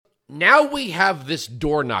now we have this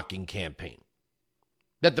door-knocking campaign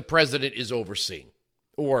that the president is overseeing,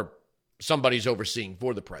 or somebody's overseeing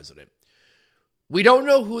for the president. We don't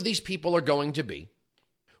know who these people are going to be.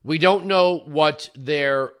 We don't know what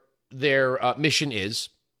their mission is,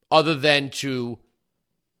 other than to,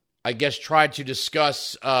 I guess, try to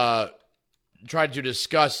discuss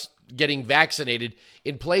getting vaccinated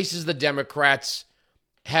in places the Democrats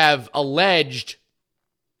have alleged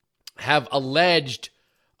that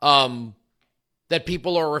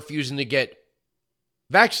people are refusing to get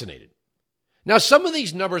vaccinated. Now, some of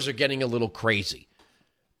these numbers are getting a little crazy.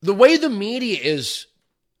 The way the media is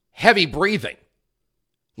heavy breathing,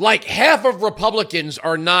 like half of Republicans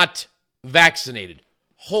are not vaccinated.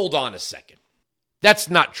 Hold on a second. That's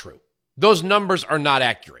not true. Those numbers are not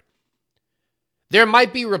accurate. There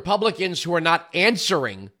might be Republicans who are not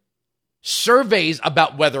answering surveys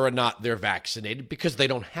about whether or not they're vaccinated because they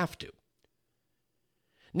don't have to.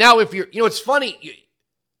 Now, if you're, it's funny,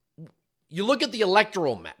 you look at the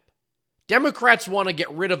electoral map. Democrats want to get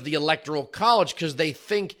rid of the Electoral College because they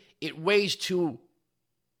think the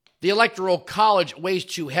Electoral College weighs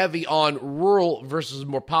too heavy on rural versus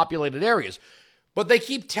more populated areas. But they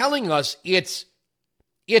keep telling us it's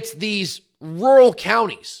these rural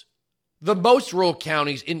counties, the most rural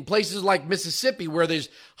counties in places like Mississippi where there's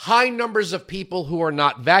high numbers of people who are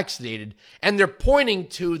not vaccinated, and they're pointing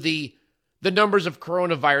to the numbers of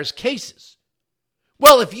coronavirus cases.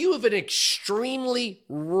 Well, if you have an extremely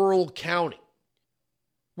rural county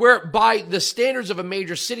where by the standards of a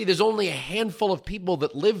major city, there's only a handful of people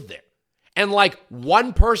that live there, and like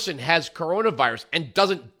one person has coronavirus and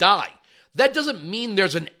doesn't die, that doesn't mean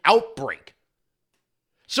there's an outbreak.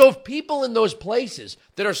 So if people in those places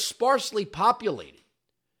that are sparsely populated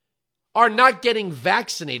are not getting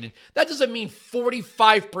vaccinated, that doesn't mean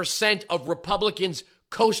 45% of Republicans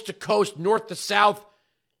coast to coast, north to south,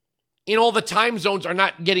 in all the time zones are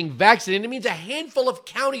not getting vaccinated. It means a handful of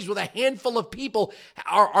counties with a handful of people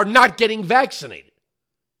are not getting vaccinated.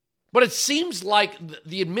 But it seems like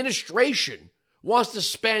the administration wants to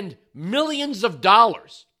spend millions of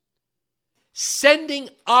dollars sending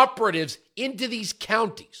operatives into these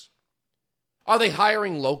counties. Are they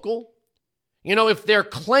hiring local? If their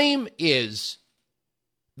claim is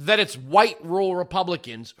that it's white rural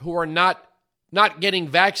Republicans who are not getting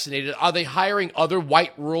vaccinated, are they hiring other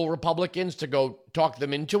white rural Republicans to go talk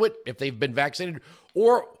them into it if they've been vaccinated?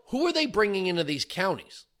 Or who are they bringing into these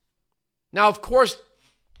counties? Now, of course,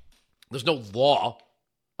 there's no law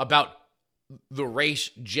about the race,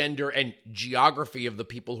 gender, and geography of the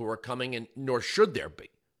people who are coming in, nor should there be.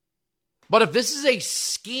 But if this is a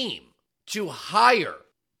scheme to hire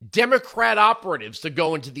Democrat operatives to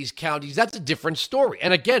go into these counties, that's a different story.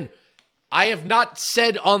 And again, I have not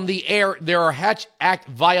said on the air there are Hatch Act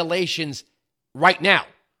violations right now.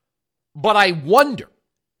 But I wonder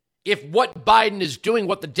if what Biden is doing,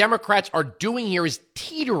 what the Democrats are doing here, is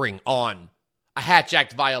teetering on a Hatch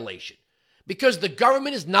Act violation. Because the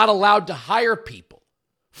government is not allowed to hire people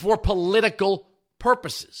for political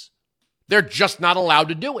purposes. They're just not allowed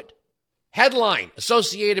to do it. Headline,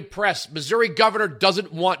 Associated Press, Missouri governor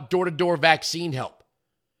doesn't want door-to-door vaccine help.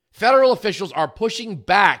 Federal officials are pushing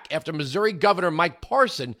back after Missouri Governor Mike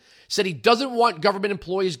Parson said he doesn't want government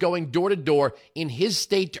employees going door-to-door in his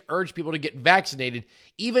state to urge people to get vaccinated,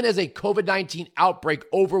 even as a COVID-19 outbreak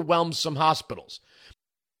overwhelms some hospitals.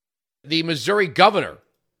 The Missouri governor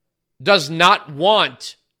does not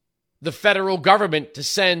want the federal government to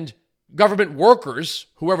send government workers,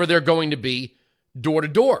 whoever they're going to be,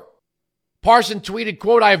 door-to-door. Parson tweeted,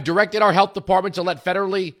 quote, "I have directed our health department to let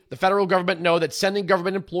the federal government know that sending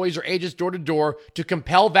government employees or agents door-to-door to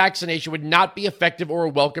compel vaccination would not be effective or a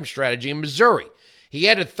welcome strategy in Missouri." He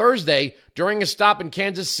added Thursday during a stop in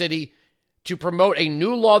Kansas City to promote a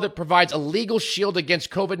new law that provides a legal shield against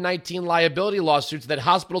COVID-19 liability lawsuits that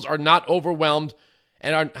hospitals are not overwhelmed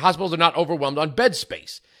on bed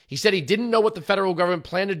space. He said he didn't know what the federal government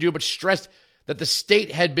planned to do, but stressed that the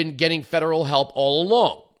state had been getting federal help all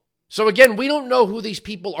along. So again, we don't know who these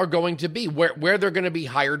people are going to be, where they're going to be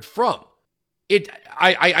hired from.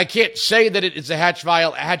 I can't say that it's a Hatch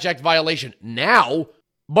Act violation now,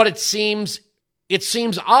 but it seems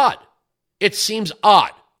odd. It seems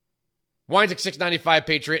odd. Wines at 695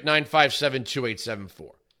 Patriot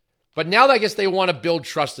 957-2874. But now I guess they want to build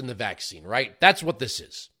trust in the vaccine, right? That's what this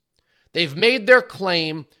is. They've made their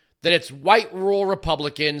claim that it's white rural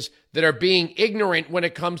Republicans that are being ignorant when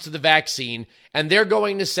it comes to the vaccine, and they're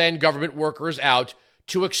going to send government workers out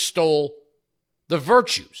to extol the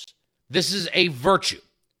virtues. This is a virtue.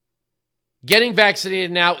 Getting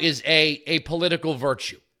vaccinated now is a political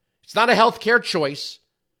virtue. It's not a healthcare choice.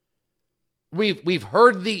 We've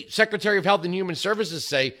heard the Secretary of Health and Human Services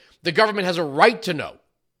say the government has a right to know,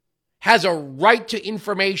 has a right to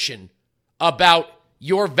information about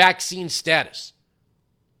your vaccine status.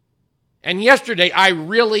 And yesterday, I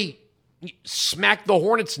really smacked the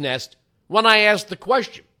hornet's nest when I asked the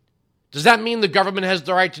question, does that mean the government has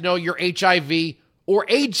the right to know your HIV or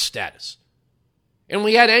AIDS status? And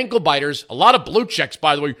we had ankle biters, a lot of blue checks,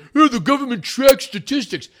 by the way. Oh, the government tracks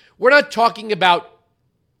statistics. We're not talking about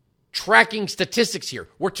tracking statistics here.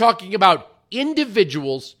 We're talking about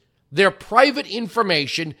individuals, their private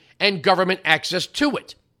information, and government access to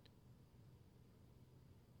it.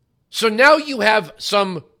 So now you have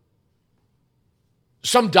some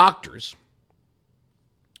doctors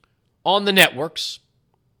on the networks.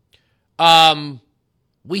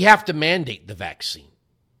 We have to mandate the vaccine.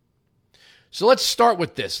 So let's start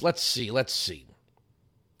with this. Let's see.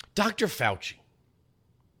 Dr. Fauci,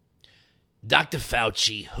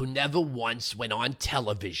 who never once went on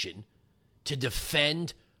television to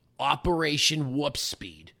defend Operation Warp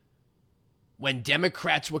Speed when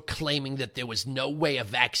Democrats were claiming that there was no way a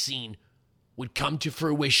vaccine would come to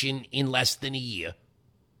fruition in less than a year,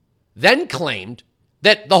 then claimed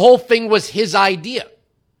that the whole thing was his idea.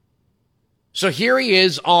 So here he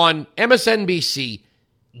is on MSNBC,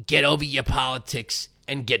 get over your politics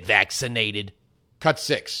and get vaccinated. Cut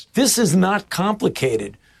 6. This is not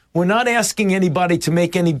complicated. We're not asking anybody to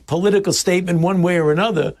make any political statement one way or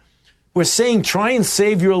another. We're saying try and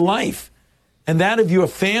save your life and that of your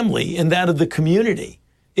family and that of the community.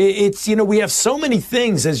 It's, we have so many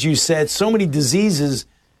things, as you said, so many diseases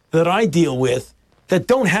that I deal with that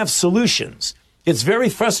don't have solutions. It's very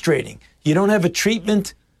frustrating. You don't have a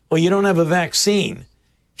treatment or you don't have a vaccine.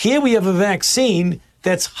 Here we have a vaccine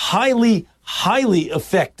that's highly, highly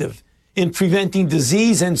effective in preventing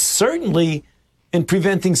disease and certainly in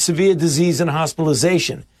preventing severe disease and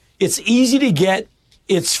hospitalization. It's easy to get,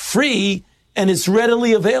 it's free, and it's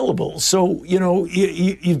readily available. So,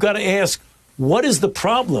 you've got to ask, what is the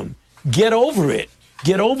problem? Get over it.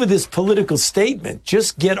 Get over this political statement.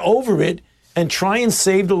 Just get over it and try and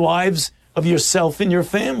save the lives of yourself and your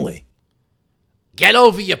family. Get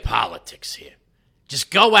over your politics here.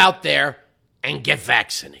 Just go out there and get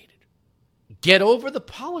vaccinated. Get over the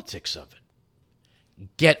politics of it.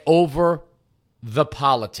 Get over the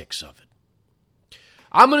politics of it.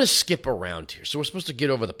 I'm going to skip around here. So we're supposed to get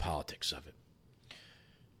over the politics of it.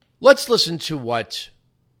 Let's listen to what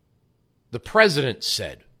the president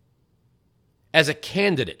said as a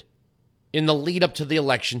candidate in the lead up to the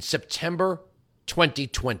election, September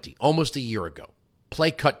 2020, almost a year ago.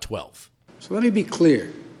 Play cut 12. So let me be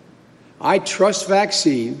clear. I trust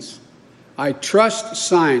vaccines. I trust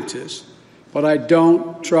scientists, but I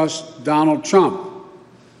don't trust Donald Trump.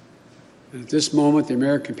 And at this moment, the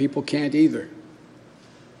American people can't either.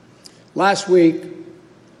 Last week,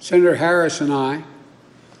 Senator Harris and I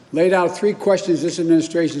laid out 3 questions this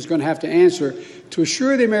administration is going to have to answer to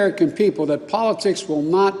assure the American people that politics will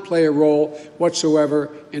not play a role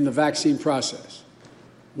whatsoever in the vaccine process.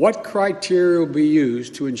 What criteria will be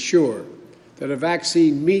used to ensure that a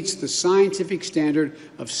vaccine meets the scientific standard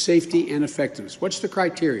of safety and effectiveness? What's the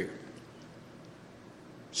criteria?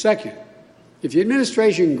 Second, if the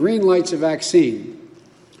administration greenlights a vaccine,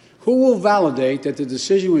 who will validate that the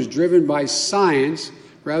decision was driven by science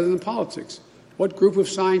rather than politics? What group of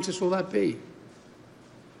scientists will that be?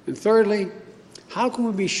 And thirdly, how can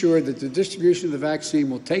we be sure that the distribution of the vaccine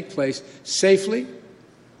will take place safely,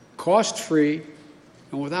 cost-free,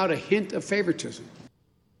 and without a hint of favoritism?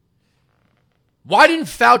 Why didn't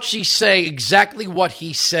Fauci say exactly what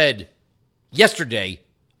he said yesterday,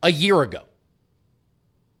 a year ago?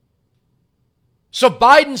 So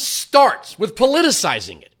Biden starts with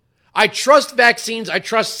politicizing it. I trust vaccines. I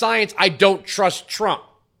trust science. I don't trust Trump.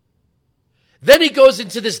 Then he goes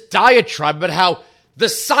into this diatribe about how the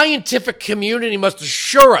scientific community must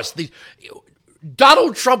assure us.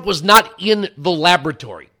 Donald Trump was not in the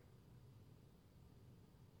laboratory.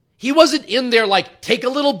 He wasn't in there like, take a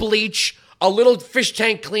little bleach, a little fish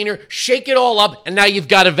tank cleaner, shake it all up, and now you've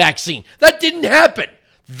got a vaccine. That didn't happen.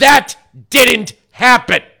 That didn't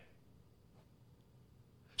happen.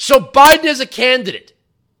 So Biden as a candidate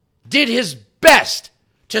did his best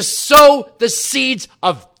to sow the seeds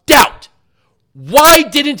of doubt. Why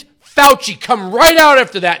didn't Fauci come right out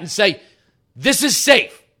after that and say, this is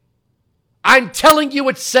safe? I'm telling you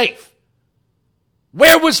it's safe.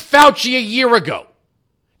 Where was Fauci a year ago?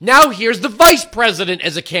 Now here's the vice president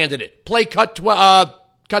as a candidate. Play cut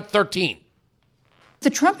 13. The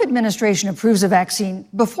Trump administration approves a vaccine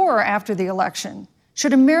before or after the election.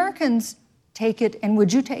 Should Americans take it, and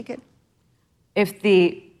would you take it? If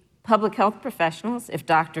the public health professionals, if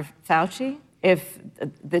Dr. Fauci, if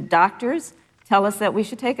the doctors tell us that we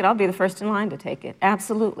should take it, I'll be the first in line to take it.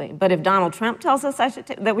 Absolutely. But if Donald Trump tells us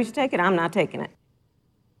that we should take it, I'm not taking it.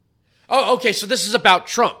 Oh, okay, so this is about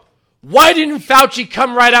Trump. Why didn't Fauci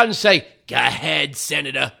come right out and say, go ahead,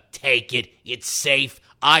 Senator, take it. It's safe.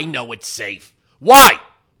 I know it's safe. Why?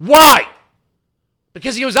 Why?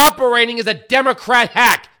 Because he was operating as a Democrat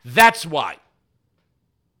hack. That's why.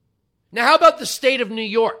 Now, how about the state of New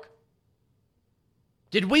York?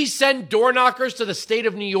 Did we send door knockers to the state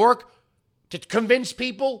of New York to convince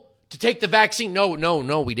people to take the vaccine?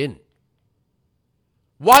 No, we didn't.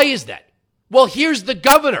 Why is that? Well, here's the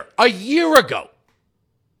governor a year ago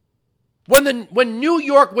when New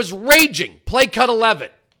York was raging, play cut 11.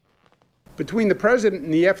 Between the president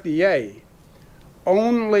and the FDA,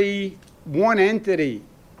 only one entity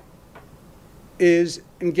is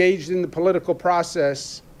engaged in the political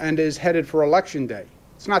process and is headed for Election Day.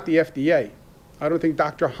 It's not the FDA. I don't think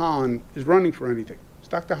Dr. Hahn is running for anything. Is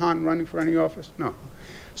Dr. Hahn running for any office? No.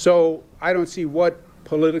 So I don't see what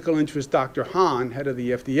political interest Dr. Hahn, head of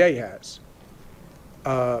the FDA, has.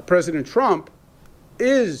 President Trump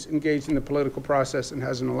is engaged in the political process and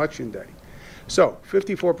has an election day. So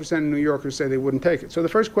 54% of New Yorkers say they wouldn't take it. So the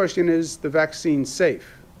first question is the vaccine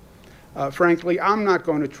safe? Frankly, I'm not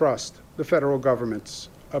going to trust the federal government's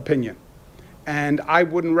opinion. And I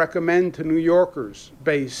wouldn't recommend to New Yorkers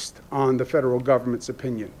based on the federal government's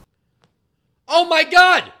opinion. Oh my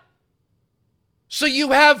God! So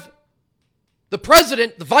you have the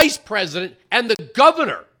president, the vice president, and the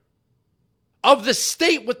governor of the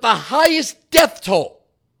state with the highest death toll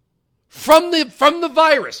from the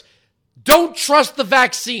virus. Don't trust the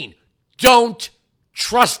vaccine. Don't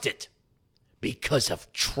trust it because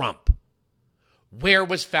of Trump. Where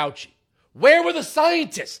was Fauci? Where were the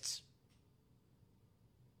scientists?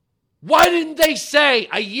 Why didn't they say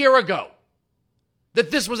a year ago that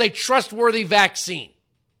this was a trustworthy vaccine?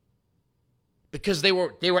 Because they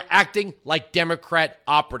were acting like Democrat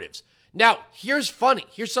operatives. Now, here's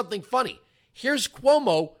something funny. Here's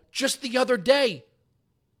Cuomo just the other day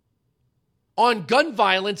on gun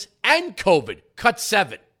violence and COVID, cut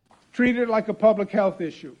 7. Treat it like a public health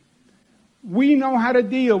issue. We know how to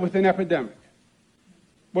deal with an epidemic.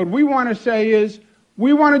 What we want to say is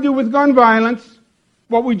we want to do with gun violence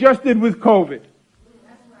what we just did with COVID.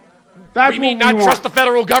 That's you mean not trust the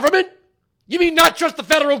federal government? You mean not trust the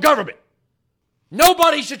federal government?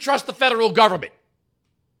 Nobody should trust the federal government.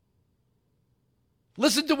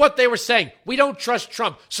 Listen to what they were saying. We don't trust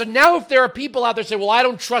Trump. So now if there are people out there saying, well, I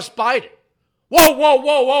don't trust Biden.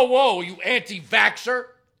 Whoa, you anti-vaxxer.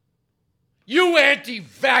 You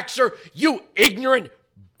anti-vaxxer. You ignorant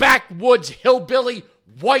backwoods hillbilly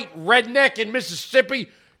white redneck in Mississippi.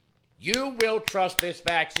 You will trust this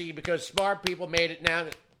vaccine because smart people made it now.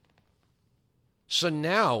 So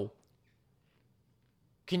now,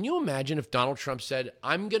 can you imagine if Donald Trump said,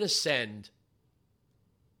 I'm going to send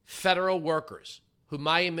federal workers who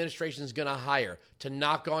my administration is going to hire to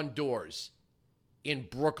knock on doors in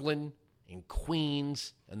Brooklyn, in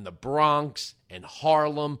Queens, and the Bronx, and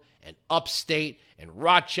Harlem, and upstate, and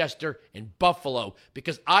Rochester, and Buffalo,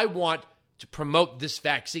 because I want to promote this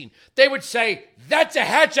vaccine. They would say, that's a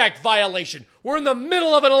Hatch Act violation. We're in the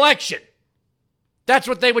middle of an election. That's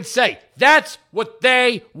what they would say. That's what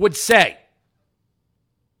they would say.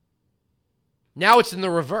 Now it's in the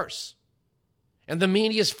reverse. And the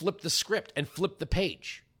media's flipped the script and flipped the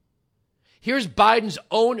page. Here's Biden's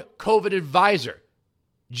own COVID advisor,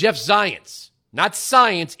 Jeff Zients. Not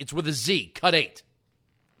science, it's with a Z, cut 8.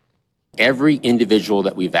 Every individual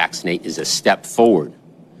that we vaccinate is a step forward.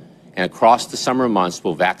 And across the summer months,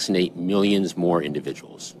 we'll vaccinate millions more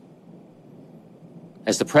individuals.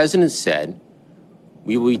 As the president said,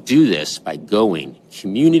 we will do this by going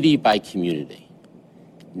community by community,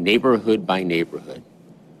 neighborhood by neighborhood,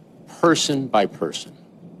 person by person,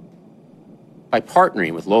 by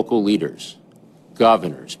partnering with local leaders,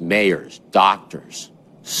 governors, mayors, doctors,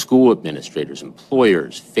 school administrators,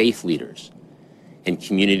 employers, faith leaders, and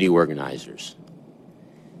community organizers.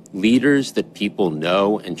 Leaders that people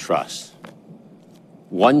know and trust.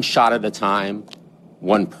 One shot at a time,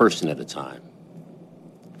 one person at a time.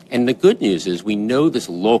 And the good news is we know this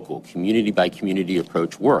local community by community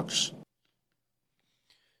approach works.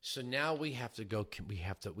 So now we have to go, we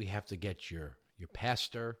have to get your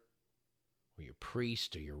pastor or your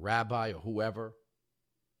priest or your rabbi or whoever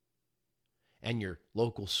and your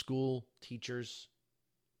local school teachers.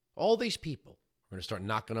 All these people are going to start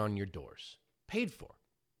knocking on your doors, paid for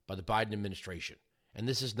by the Biden administration. And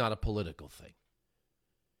this is not a political thing.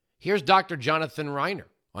 Here's Dr. Jonathan Reiner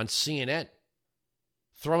on CNN.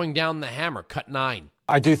 throwing down the hammer. Cut 9.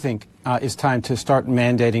 I do think it's time to start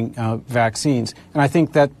mandating vaccines. And I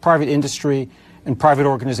think that private industry and private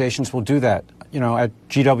organizations will do that. You know, at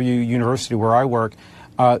GW University, where I work,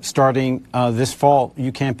 starting this fall,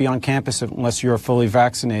 you can't be on campus unless you're fully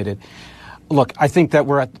vaccinated. Look, I think that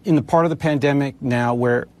we're in the part of the pandemic now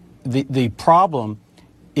where the problem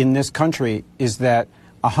in this country is that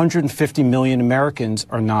 150 million Americans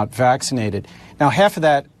are not vaccinated. Now, half of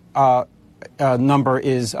that number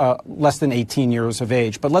is less than 18 years of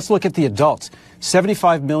age. But let's look at the adults.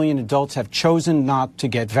 75 million adults have chosen not to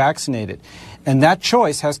get vaccinated. And that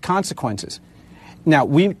choice has consequences. Now,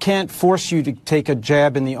 we can't force you to take a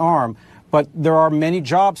jab in the arm, but there are many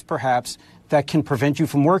jobs, perhaps, that can prevent you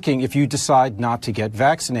from working if you decide not to get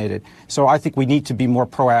vaccinated. So I think we need to be more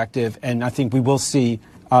proactive, and I think we will see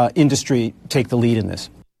industry take the lead in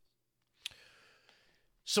this.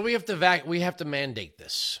 So we have to mandate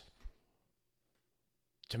this.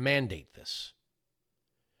 To mandate this.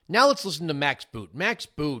 Now let's listen to Max Boot. Max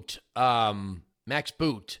Boot, I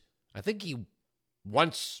think he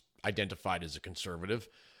once identified as a conservative,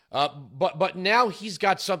 but now he's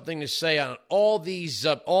got something to say on all these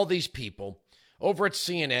people over at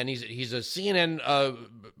CNN. He's a CNN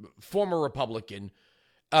former Republican.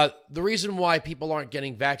 The reason why people aren't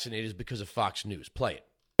getting vaccinated is because of Fox News. Play it.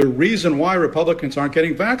 The reason why Republicans aren't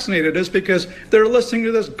getting vaccinated is because they're listening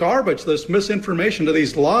to this garbage, this misinformation, to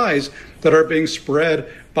these lies that are being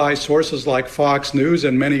spread by sources like Fox News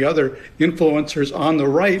and many other influencers on the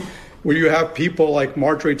right, where you have people like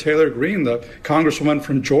Marjorie Taylor Greene, the congresswoman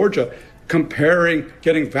from Georgia, comparing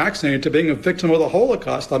getting vaccinated to being a victim of the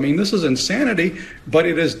Holocaust. I mean, this is insanity, but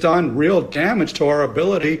it has done real damage to our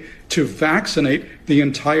ability to vaccinate the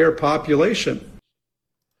entire population.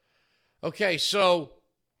 Okay, so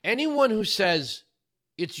anyone who says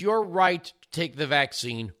it's your right to take the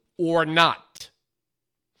vaccine or not,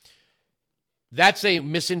 that's a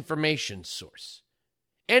misinformation source.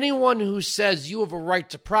 Anyone who says you have a right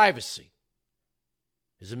to privacy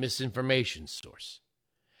is a misinformation source.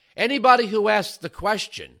 Anybody who asks the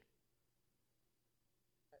question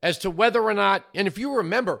as to whether or not, and if you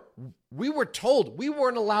remember, we were told we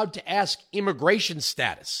weren't allowed to ask immigration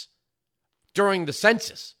status during the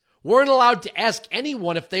census. Weren't allowed to ask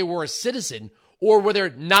anyone if they were a citizen or were there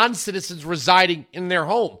non-citizens residing in their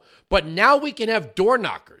home. But now we can have door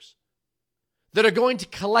knockers that are going to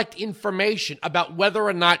collect information about whether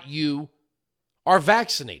or not you are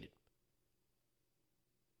vaccinated.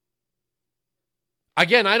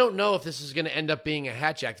 Again, I don't know if this is going to end up being a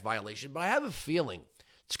Hatch Act violation, but I have a feeling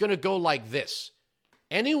it's going to go like this.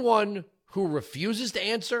 Anyone who refuses to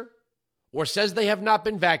answer or says they have not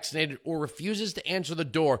been vaccinated or refuses to answer the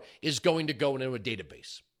door is going to go into a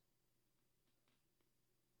database.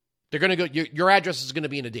 They're going to go, your address is going to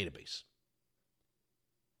be in a database.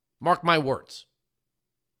 Mark my words.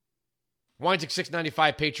 Weinzig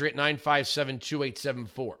 695 Patriot 957-2874.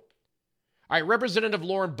 All right, Representative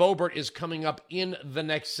Lauren Boebert is coming up in the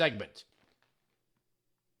next segment.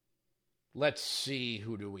 Let's see,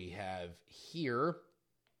 who do we have here?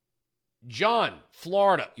 John,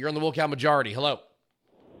 Florida. You're on the Will Count Majority. Hello.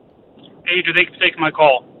 Hey, thank you for taking my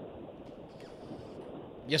call.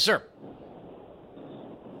 Yes, sir.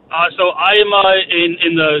 So I am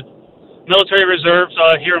in the military reserves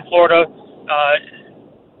here in Florida,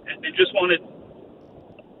 and just wanted.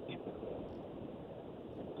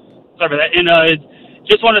 Sorry about that. And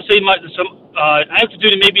just want to say some active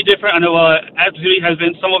duty may be different. I know active duty has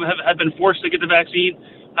been, some of them have been forced to get the vaccine.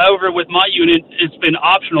 However, with my unit, it's been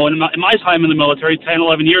optional. And in my time in the military, 10,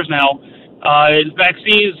 11 years now,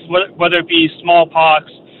 vaccines, whether it be smallpox,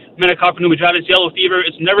 meningococcal pneumonitis, yellow fever,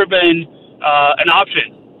 it's never been an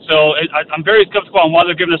option. So I'm very skeptical on why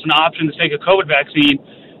they're giving us an option to take a COVID vaccine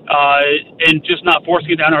and just not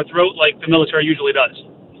forcing it down our throat like the military usually does.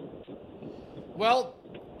 Well,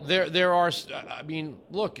 there are, I mean,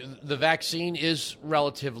 look, the vaccine is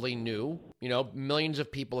relatively new. You know, millions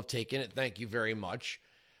of people have taken it. Thank you very much.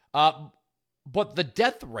 But the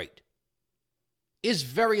death rate is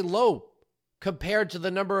very low compared to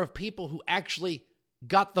the number of people who actually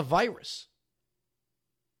got the virus.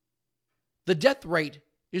 The death rate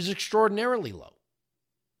is extraordinarily low.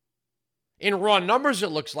 In raw numbers,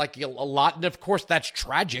 it looks like a lot, and of course, that's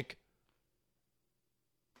tragic.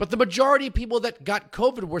 But the majority of people that got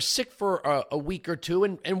COVID were sick for a week or two,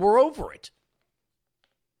 and we're over it.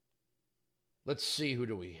 Let's see, who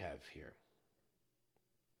do we have here?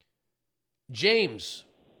 James,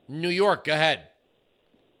 New York, go ahead.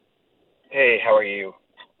 Hey, how are you?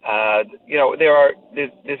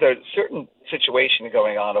 There's a certain situation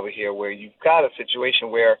going on over here where you've got a situation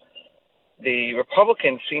where the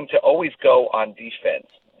Republicans seem to always go on defense.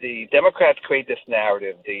 The Democrats create this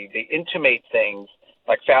narrative. They intimate things,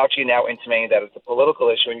 like Fauci now intimating that it's a political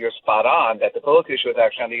issue, and you're spot on, that the political issue is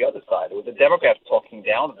actually on the other side. It was the Democrats talking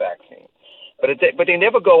down the vaccine. But they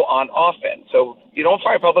never go on offense. So you don't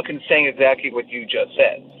find Republicans saying exactly what you just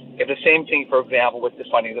said. You have the same thing, for example, with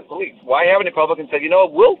defunding the police. Why haven't Republicans said, you know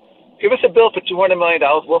what, we'll give us a bill for $200 million,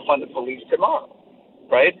 we'll fund the police tomorrow,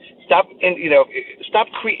 right? Stop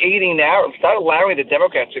creating narratives. Stop allowing the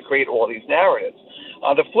Democrats to create all these narratives.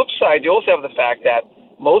 On the flip side, you also have the fact that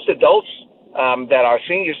most adults that are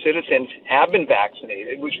senior citizens have been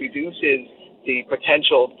vaccinated, which reduces the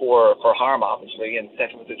potential for harm, obviously, and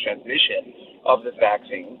potential for the transmission of the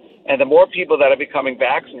vaccine. And the more people that are becoming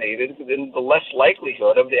vaccinated, then the less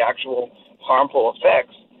likelihood of the actual harmful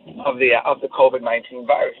effects of the COVID-19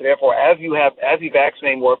 virus. So therefore, as you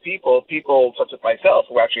vaccinate more people such as myself,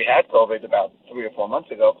 who actually had COVID about 3 or 4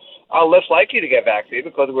 months ago, are less likely to get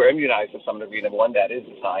vaccinated because we're immunized to some degree. Number one, that is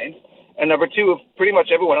a science. And number two, if pretty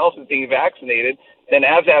much everyone else is being vaccinated, then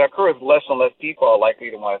as that occurs, less and less people are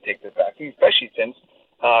likely to want to take this vaccine, especially since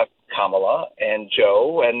Kamala and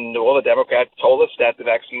Joe and all the Democrats told us that the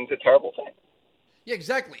vaccine is a terrible thing. Yeah,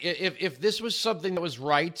 exactly. If this was something that was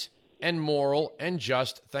right and moral and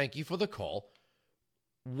just, thank you for the call,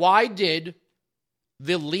 why did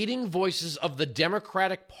the leading voices of the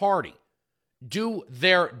Democratic Party do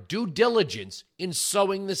their due diligence in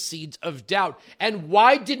sowing the seeds of doubt? And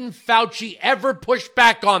why didn't Fauci ever push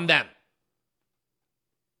back on them?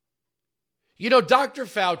 You know, Dr.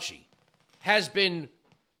 Fauci has been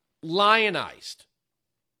lionized,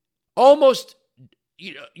 almost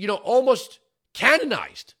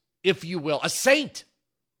canonized, if you will, a saint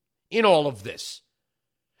in all of this.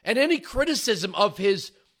 And any criticism of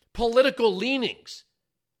his political leanings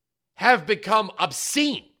have become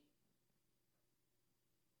obscene.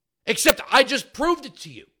 Except I just proved it to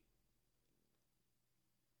you.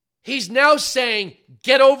 He's now saying,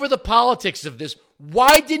 get over the politics of this.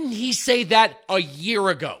 Why didn't he say that a year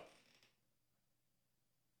ago?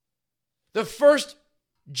 The first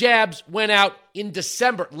jabs went out in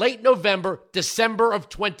December, late November, December of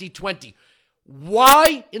 2020.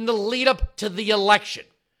 Why, in the lead up to the election,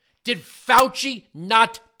 did Fauci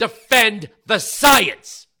not defend the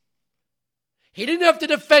science? He didn't have to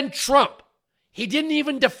defend Trump. He didn't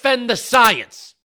even defend the science.